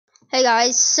Hey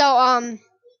guys,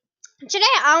 today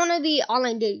I want to be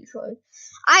online dating show.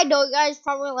 I know you guys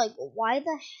probably like, why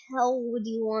the hell would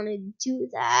you want to do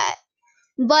that?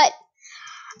 But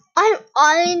I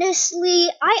honestly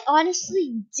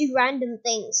do random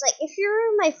things. Like if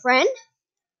you're my friend,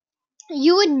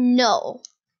 you would know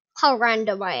how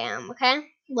random I am. Okay,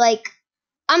 like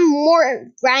I'm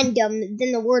more random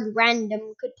than the word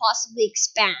random could possibly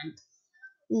expand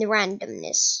in the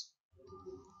randomness.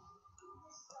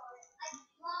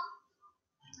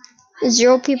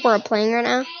 0 people are playing right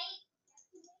now.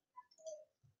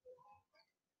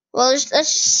 Well, let's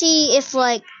see if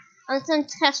like I'm gonna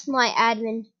test my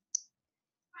admin.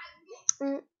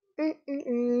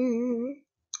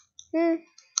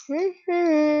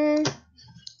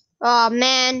 Oh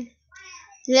man,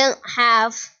 they don't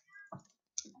have.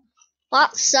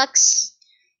 That sucks.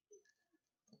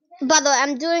 By the way,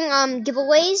 I'm doing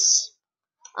giveaways.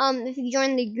 If you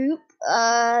join the group,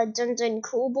 Dun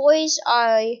Cool Boys,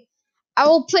 I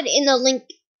will put in the link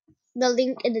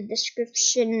in the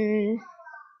description.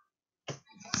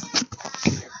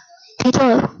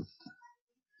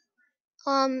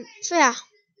 So yeah.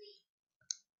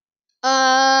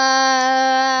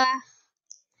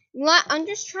 What? I'm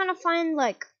just trying to find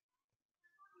like,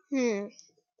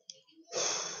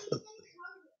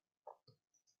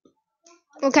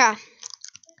 Okay.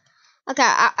 Okay,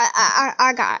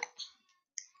 I got it.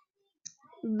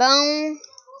 Boom.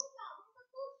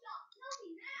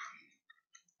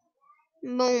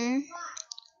 Boom.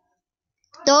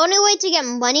 The only way to get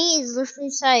money is literally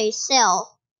say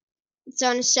sell. It's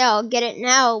on sale. Get it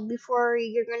now before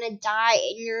you're gonna die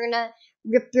and you're gonna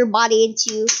rip your body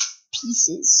into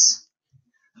pieces.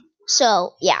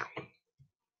 So yeah.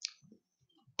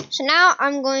 So now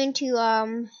I'm going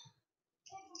to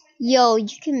yo,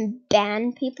 you can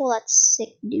ban people. That's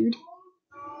sick, dude.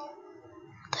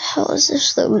 What the hell is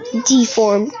this? The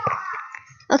deformed.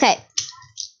 Okay.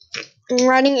 I'm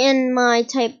writing in my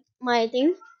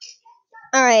thing.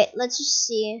 Alright, let's just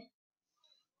see.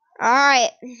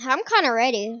 Alright, I'm kinda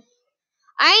ready.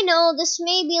 I know this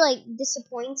may be like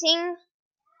disappointing,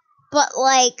 but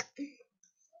like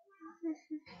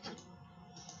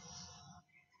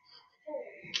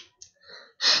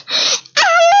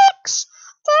Alex,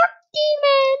 dark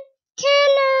demon,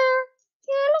 killer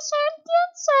sent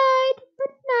inside,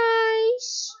 but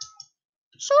nice.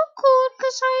 So cool,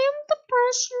 cause I am the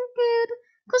person kid,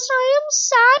 cause I am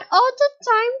sad all the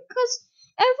time, cause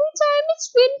every time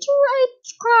it's winter I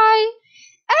cry.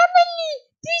 Emily,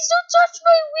 please don't touch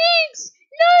my wings!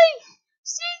 Life!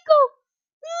 Single!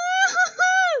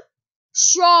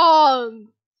 Strong!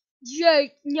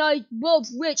 Jake, Knight, both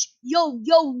rich. Yo,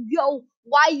 yo, yo.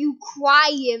 Why you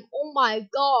crying? Oh my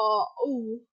god.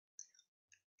 Oh.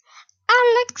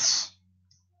 Alex.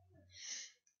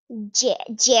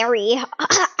 Jerry.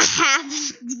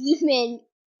 Half demon.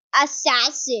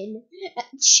 Assassin.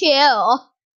 Chill.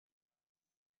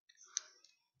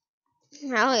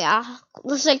 Hell yeah.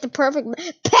 Looks like the perfect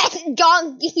pet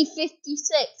donkey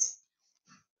 56.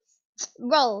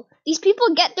 Bro, these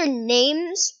people get their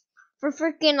names for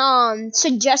freaking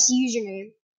suggest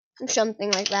username or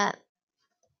something like that.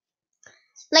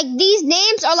 Like these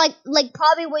names are like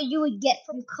probably what you would get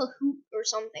from Kahoot or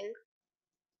something.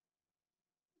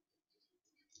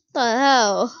 The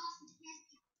hell?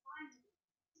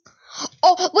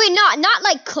 Oh wait, not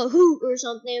like Kahoot or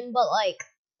something, but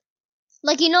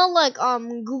like you know like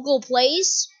Google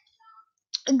Plays.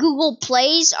 Google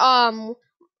Plays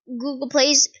Google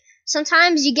Plays.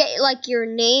 Sometimes you get like your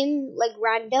name like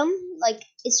random, like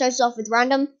it starts off with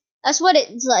random. That's what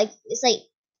it's like. It's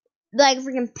like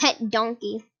freaking pet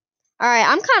donkey. All right,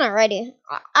 I'm kind of ready.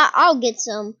 I'll get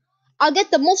some. I'll get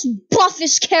the most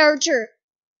buffest character.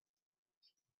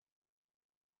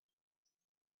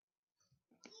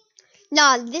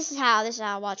 No, this is how. This is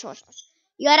how. Watch.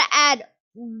 You gotta add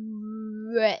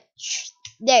rich.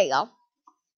 There you go.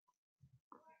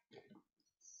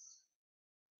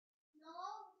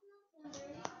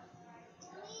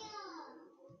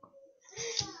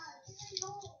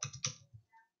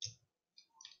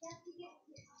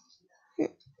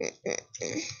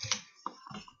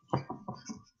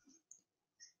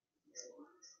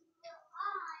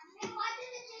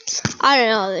 I don't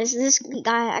know. This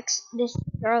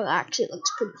girl actually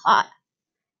looks pretty hot.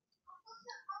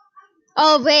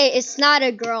 Oh wait, it's not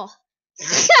a girl.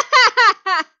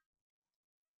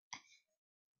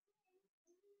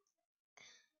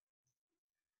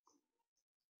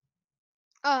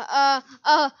 uh, uh,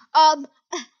 uh, um,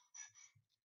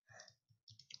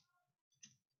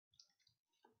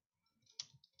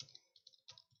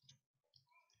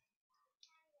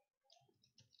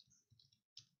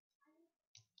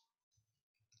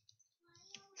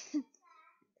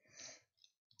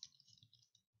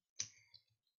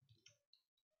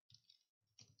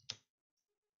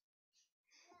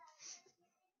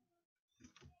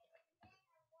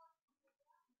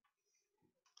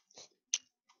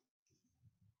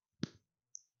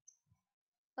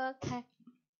 Okay.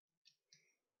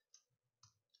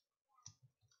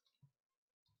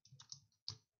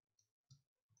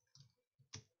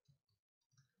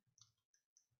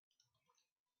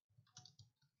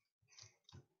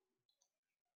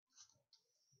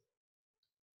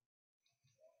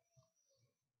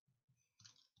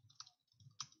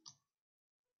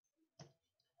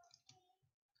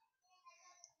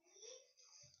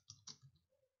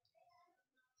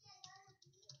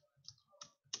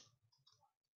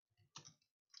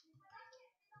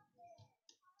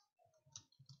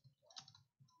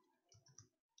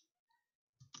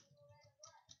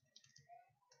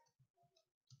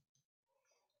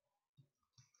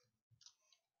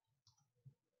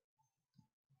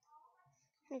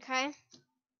 Okay.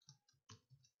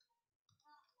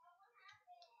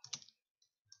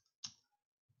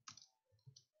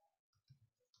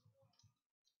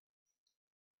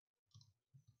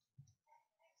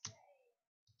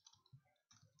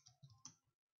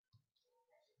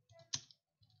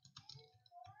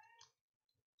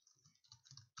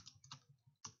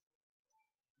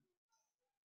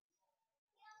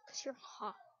 Cause you're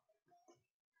hot.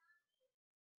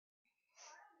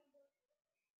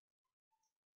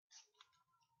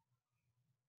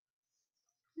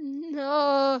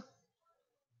 No.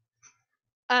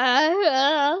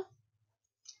 Uh,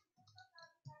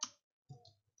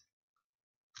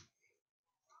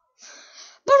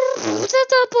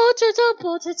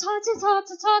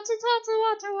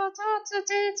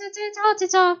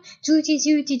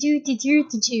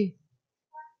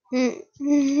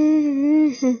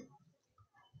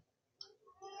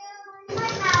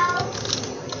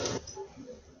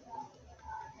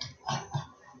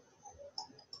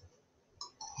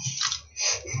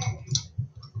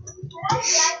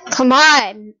 Come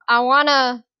on, I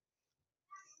wanna.